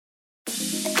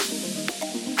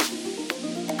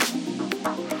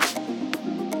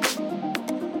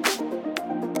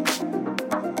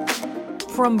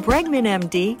From Bregman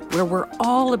MD, where we're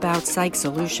all about psych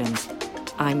solutions,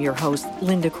 I'm your host,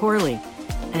 Linda Corley,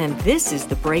 and this is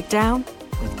The Breakdown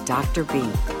with Dr. B.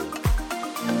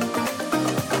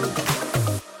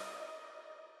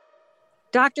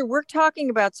 Doctor, we're talking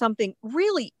about something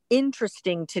really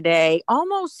interesting today,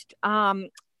 almost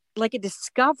like a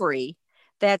discovery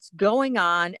that's going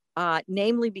on,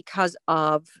 namely because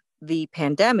of the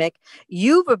pandemic.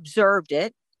 You've observed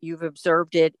it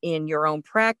in your own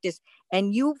practice,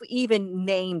 and you've even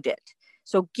named it.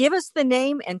 So give us the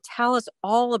name and tell us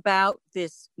all about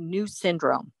this new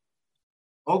syndrome.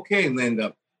 Okay,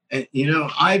 Linda. And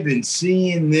I've been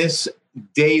seeing this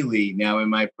daily now in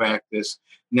my practice,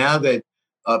 now that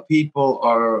people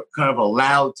are kind of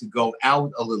allowed to go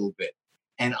out a little bit.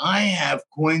 And I have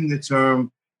coined the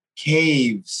term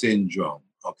cave syndrome,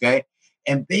 okay?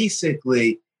 And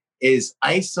basically is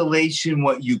isolation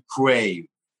what you crave.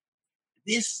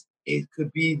 It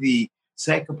could be the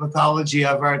psychopathology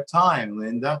of our time,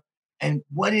 Linda. And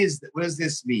what does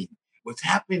this mean? What's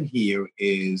happened here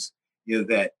is,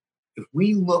 that if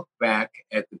we look back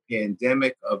at the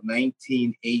pandemic of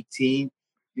 1918,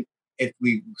 if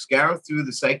we scour through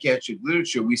the psychiatric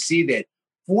literature, we see that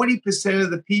 40%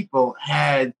 of the people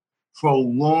had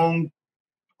prolonged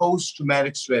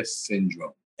post-traumatic stress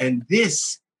syndrome. And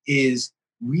this is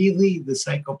really the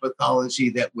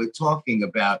psychopathology that we're talking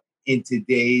about in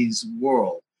today's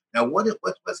world. Now,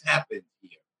 what's happened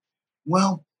here?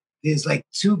 Well, there's like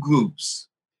two groups.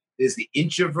 There's the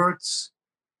introverts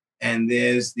and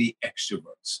there's the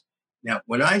extroverts. Now,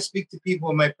 when I speak to people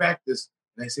in my practice,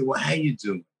 and I say, well, how you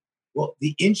doing? Well,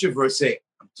 the introverts say,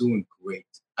 I'm doing great.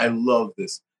 I love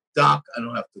this. Doc, I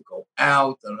don't have to go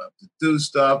out. I don't have to do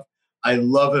stuff. I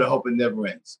love it. I hope it never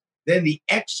ends. Then the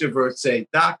extroverts say,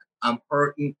 Doc, I'm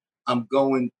hurting. I'm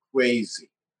going crazy.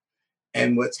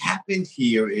 And what's happened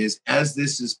here is, as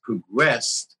this has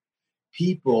progressed,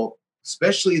 people,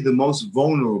 especially the most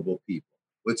vulnerable people,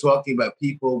 we're talking about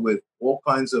people with all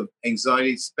kinds of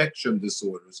anxiety spectrum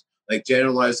disorders, like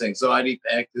generalized anxiety,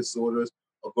 panic disorders,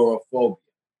 agoraphobia.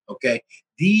 Okay,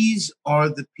 these are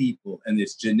the people, and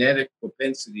there's genetic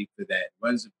propensity for that,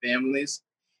 runs in families.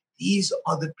 These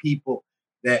are the people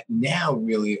that now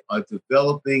really are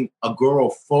developing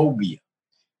agoraphobia.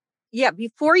 Yeah,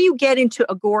 before you get into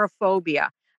agoraphobia,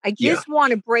 I just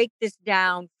want to break this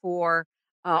down for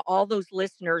all those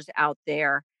listeners out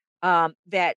there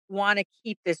that want to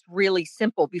keep this really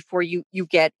simple before you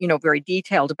get, very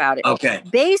detailed about it. Okay.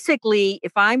 Basically,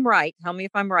 if I'm right, tell me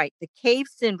if I'm right, the cave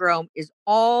syndrome is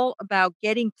all about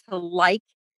getting to like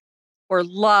or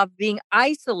love being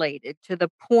isolated to the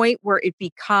point where it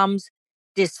becomes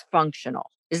dysfunctional.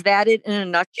 Is that it in a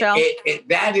nutshell?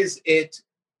 That is it.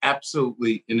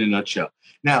 Absolutely, in a nutshell.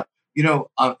 Now,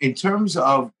 in terms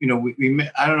of, I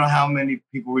don't know how many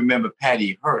people remember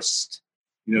Patty Hearst.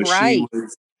 Right.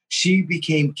 She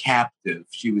became captive.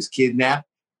 She was kidnapped,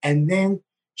 and then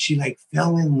she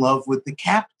fell in love with the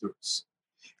captors,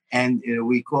 and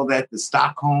we call that the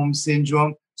Stockholm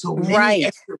syndrome. So many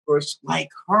extroverts like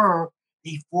her,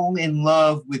 they fall in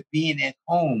love with being at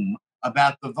home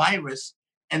about the virus,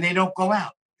 and they don't go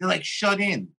out. They're shut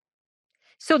in.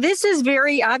 So this is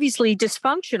very obviously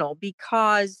dysfunctional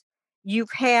because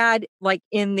you've had, like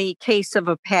in the case of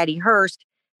a Patty Hearst,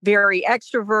 very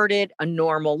extroverted, a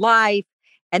normal life,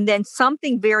 and then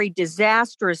something very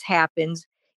disastrous happens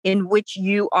in which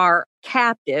you are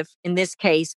captive. In this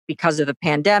case, because of the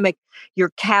pandemic,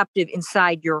 you're captive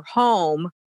inside your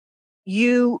home.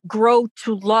 You grow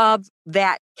to love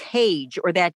that cage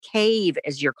or that cave,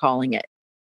 as you're calling it.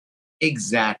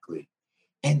 Exactly.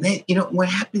 And then, what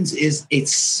happens is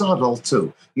it's subtle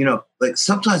too.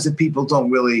 Sometimes the people don't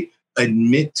really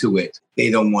admit to it. They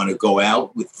don't want to go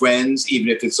out with friends, even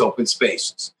if it's open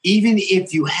spaces. Even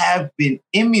if you have been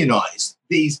immunized,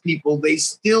 these people, they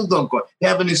still don't go. They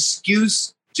have an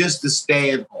excuse just to stay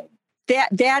at home.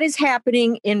 That is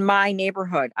happening in my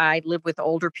neighborhood. I live with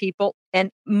older people,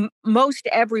 and most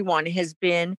everyone has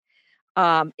been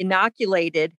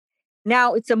inoculated.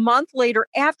 Now it's a month later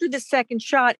after the second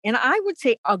shot, and I would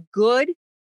say a good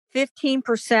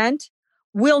 15%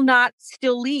 will not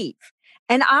still leave.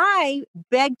 And I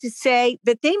beg to say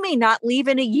that they may not leave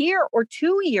in a year or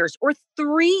 2 years or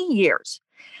 3 years.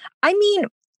 I mean,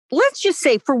 let's just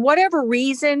say for whatever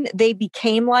reason they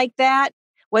became like that,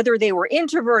 whether they were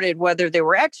introverted, whether they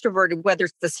were extroverted, whether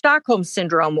it's the Stockholm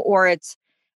syndrome or it's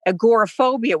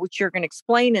agoraphobia, which you're going to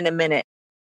explain in a minute.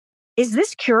 Is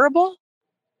this curable?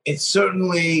 It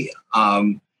certainly,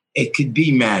 it could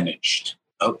be managed.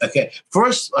 Okay.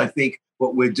 First, I think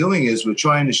what we're doing is we're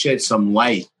trying to shed some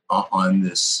light on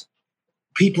this.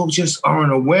 People just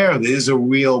aren't aware there's a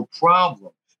real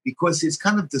problem. because it's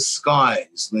kind of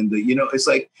disguised, Linda. It's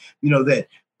like, that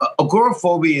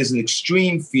agoraphobia is an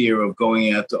extreme fear of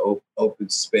going out to open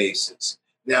spaces.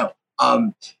 Now,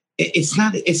 it's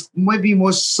not, it might be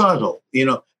more subtle,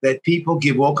 that people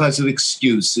give all kinds of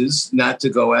excuses not to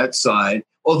go outside.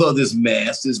 Although there's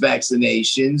masks, there's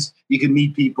vaccinations, you can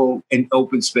meet people in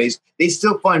open space. They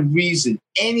still find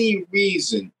any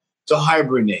reason to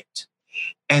hibernate.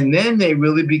 And then they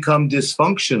really become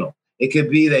dysfunctional. It could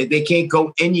be that they can't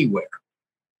go anywhere.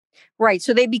 Right.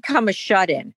 So they become a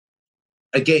shut-in.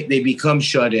 Again, they become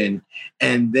shut in.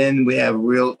 And then we have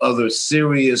real other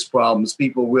serious problems.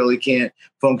 People really can't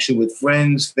function with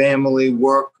friends, family,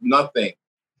 work, nothing.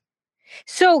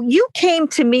 So you came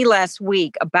to me last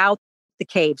week about the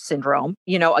cave syndrome.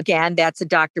 Again, that's a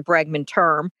Dr. Bregman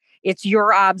term. It's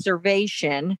your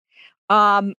observation.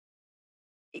 I'm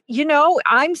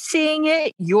seeing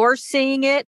it. You're seeing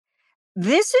it.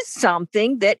 This is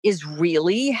something that is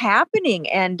really happening.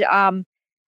 And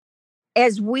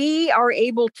as we are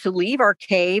able to leave our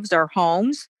caves, our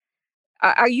homes,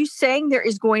 are you saying there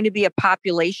is going to be a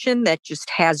population that just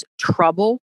has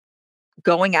trouble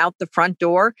going out the front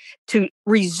door to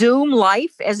resume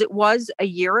life as it was a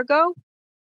year ago?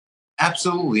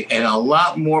 Absolutely. And a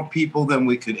lot more people than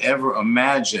we could ever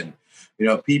imagine.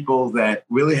 People that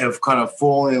really have kind of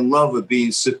fallen in love with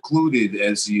being secluded,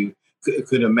 as you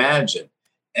could imagine.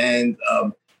 And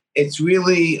it's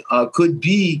really could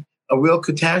be a real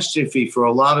catastrophe for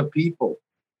a lot of people.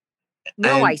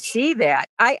 No, I see that.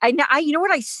 You know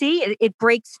what I see? It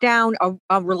breaks down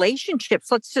a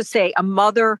relationships. Let's just say a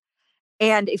mother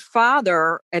and a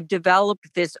father have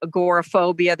developed this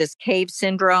agoraphobia, this cave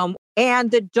syndrome.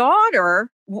 And the daughter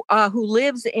who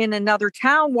lives in another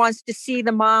town wants to see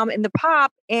the mom and the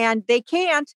pop, and they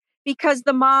can't because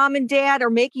the mom and dad are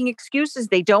making excuses.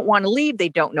 They don't want to leave. They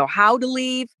don't know how to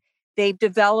leave. They've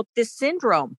developed this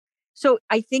syndrome. So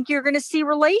I think you're going to see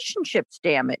relationships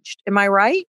damaged. Am I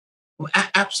right? Well,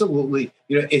 absolutely.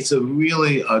 It's a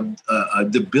really a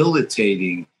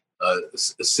debilitating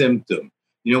symptom.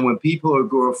 When people are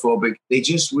agoraphobic, they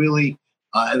just really,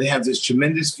 they have this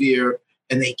tremendous fear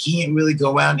and they can't really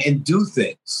go out and do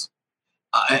things.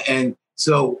 And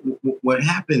so what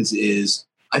happens is,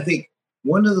 I think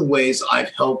one of the ways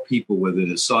I've helped people with it,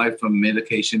 aside from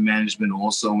medication management,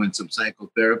 also in some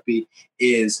psychotherapy,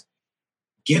 is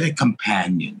get a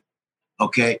companion.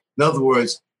 Okay. In other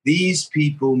words, these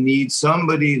people need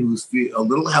somebody who's a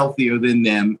little healthier than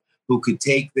them, who could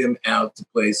take them out to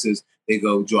places. They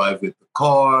go drive with the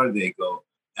car, they go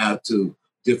out to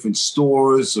different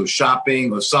stores or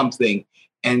shopping or something,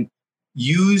 and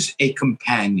use a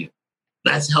companion.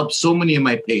 That's helped so many of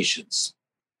my patients.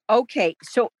 Okay,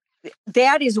 so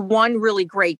that is one really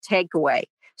great takeaway.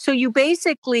 So you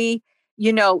basically,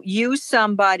 use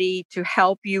somebody to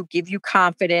help you, give you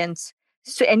confidence.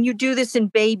 So, and you do this in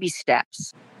baby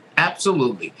steps.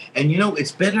 Absolutely. And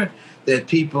it's better that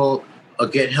people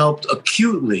get helped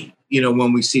acutely,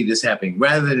 when we see this happening,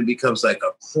 rather than it becomes like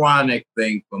a chronic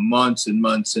thing for months and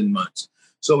months and months.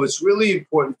 So it's really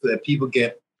important that people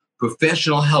get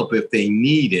professional help if they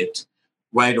need it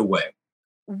right away.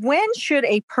 When should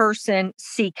a person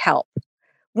seek help?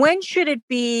 When should it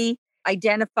be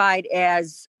identified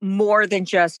as more than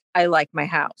just, I like my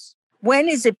house? When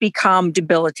does it become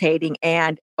debilitating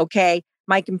and, okay,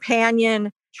 my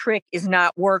companion trick is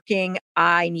not working,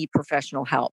 I need professional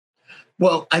help?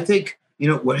 Well, I think,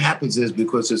 what happens is,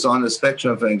 because it's on the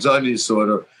spectrum of anxiety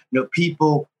disorder,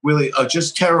 people really are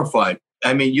just terrified.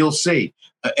 I mean, you'll see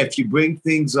if you bring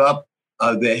things up,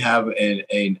 they have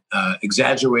an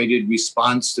exaggerated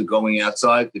response to going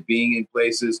outside, to being in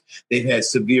places. They've had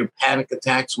severe panic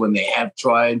attacks when they have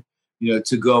tried,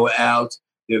 to go out.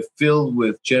 They're filled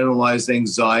with generalized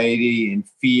anxiety and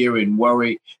fear and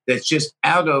worry that's just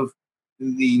out of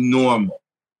the normal,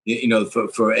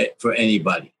 for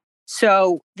anybody.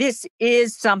 So this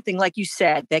is something, like you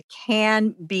said, that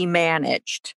can be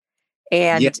managed.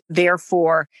 And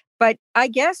therefore, but I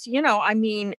guess,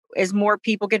 as more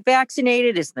people get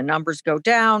vaccinated, as the numbers go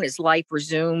down, as life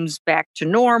resumes back to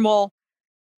normal,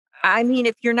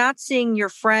 if you're not seeing your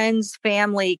friends,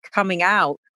 family coming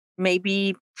out,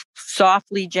 maybe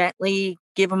softly, gently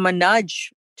give them a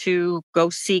nudge to go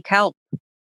seek help.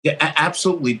 Yeah,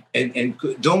 absolutely. And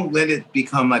don't let it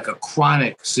become like a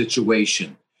chronic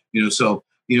situation. So,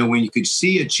 when you could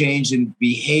see a change in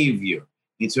behavior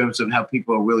in terms of how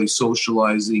people are really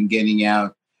socializing, getting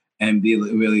out, and be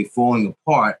really falling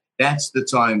apart, that's the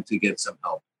time to get some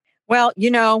help. Well,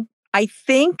 I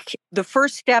think the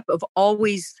first step of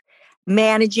always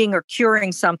managing or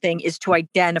curing something is to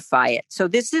identify it. So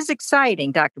this is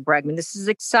exciting, Dr. Bregman. This is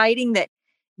exciting that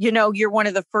You're one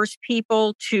of the first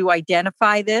people to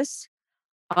identify this.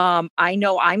 I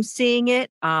know I'm seeing it.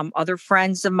 Other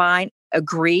friends of mine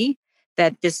agree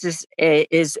that this is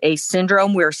a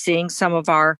syndrome. We're seeing some of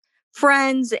our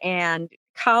friends and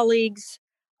colleagues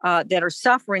that are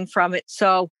suffering from it.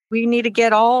 So we need to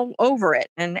get all over it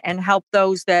and help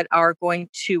those that are going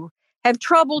to have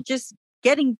trouble just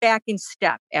getting back in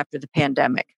step after the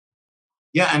pandemic.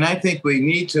 Yeah, and I think we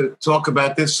need to talk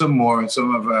about this some more in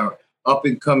some of our up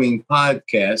and coming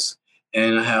podcasts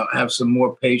and have some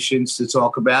more patients to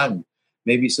talk about. And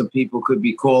maybe some people could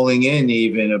be calling in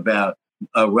even about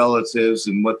relatives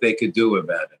and what they could do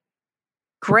about it.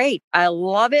 Great. I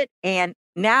love it. And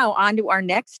now on to our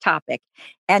next topic.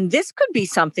 And this could be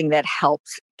something that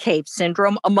helps cave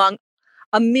syndrome among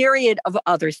a myriad of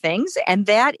other things. And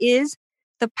that is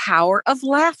the power of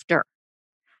laughter.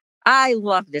 I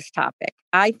love this topic.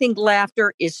 I think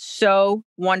laughter is so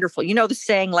wonderful. You know, the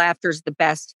saying laughter is the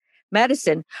best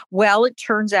medicine. Well, it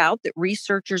turns out that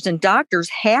researchers and doctors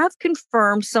have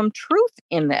confirmed some truth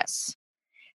in this,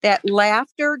 that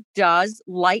laughter does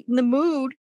lighten the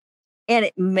mood and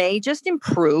it may just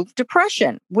improve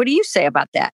depression. What do you say about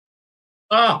that?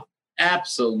 Oh,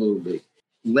 absolutely.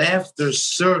 Laughter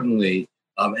certainly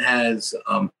has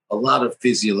a lot of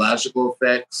physiological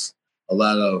effects, a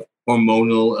lot of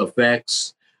hormonal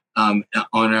effects on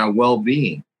our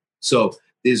well-being. So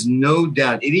there's no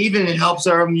doubt. It even helps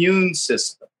our immune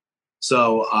system.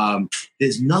 So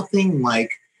there's nothing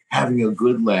like having a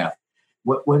good laugh.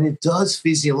 What it does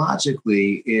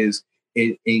physiologically is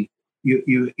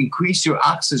you increase your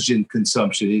oxygen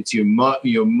consumption into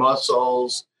your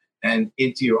muscles and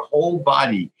into your whole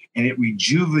body, and it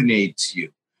rejuvenates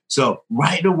you. So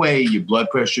right away, your blood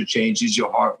pressure changes,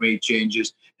 your heart rate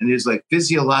changes, and there's like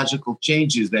physiological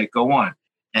changes that go on.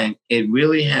 And it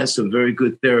really has some very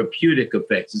good therapeutic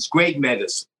effects. It's great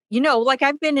medicine. Like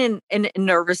I've been in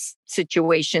nervous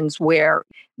situations where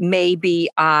maybe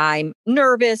I'm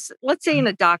nervous, let's say in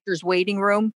a doctor's waiting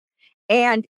room.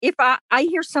 And if I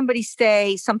hear somebody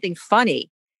say something funny,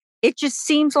 it just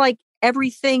seems like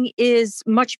everything is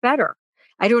much better.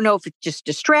 I don't know if it just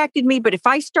distracted me, but if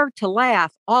I start to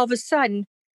laugh, all of a sudden,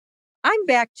 I'm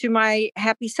back to my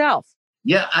happy self.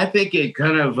 Yeah, I think it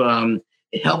kind of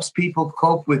it helps people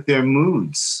cope with their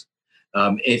moods.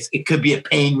 It could be a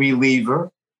pain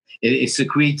reliever. It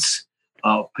secretes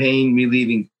pain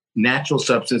relieving natural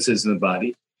substances in the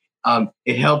body.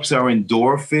 It helps our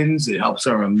endorphins. It helps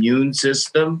our immune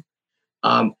system.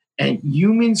 And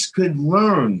humans could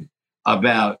learn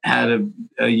about how to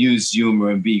use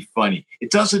humor and be funny. It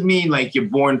doesn't mean like you're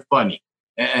born funny.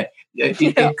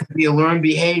 It could be a learned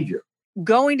behavior.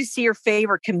 Going to see your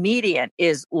favorite comedian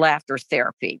is laughter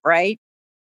therapy, right?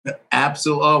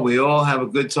 Absolutely. Oh, we all have a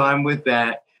good time with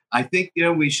that. I think,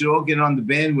 we should all get on the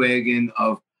bandwagon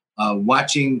of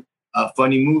watching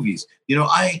funny movies.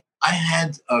 I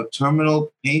had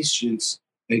terminal patients,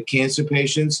 cancer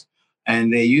patients,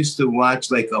 and they used to watch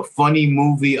like a funny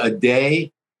movie a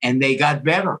day and they got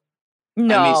better.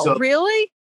 No,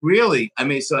 really? Really.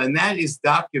 And that is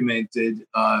documented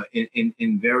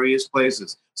in various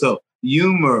places. So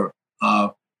humor,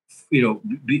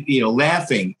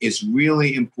 laughing is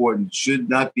really important, should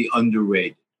not be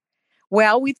underrated.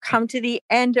 Well, we've come to the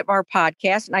end of our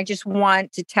podcast, and I just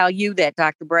want to tell you that,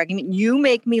 Dr. Bregman, you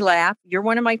make me laugh. You're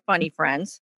one of my funny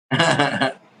friends.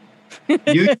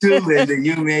 You too, Linda.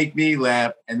 You make me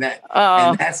laugh, and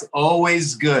that's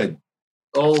always good.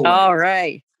 Always. All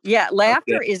right. Yeah,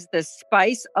 laughter is the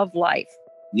spice of life.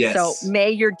 Yes. So may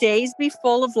your days be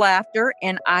full of laughter,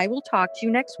 and I will talk to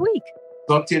you next week.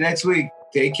 Talk to you next week.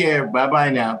 Take care. Bye-bye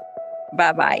now.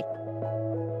 Bye-bye.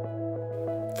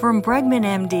 From Bregman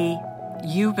MD,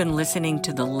 you've been listening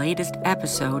to the latest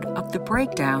episode of The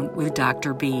Breakdown with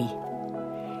Dr. B.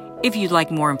 If you'd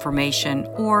like more information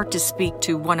or to speak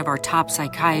to one of our top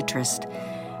psychiatrists,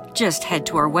 just head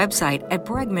to our website at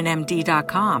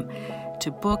bregmanmd.com to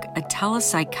book a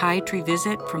telepsychiatry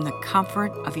visit from the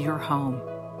comfort of your home.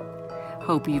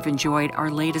 Hope you've enjoyed our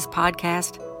latest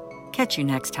podcast. Catch you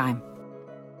next time.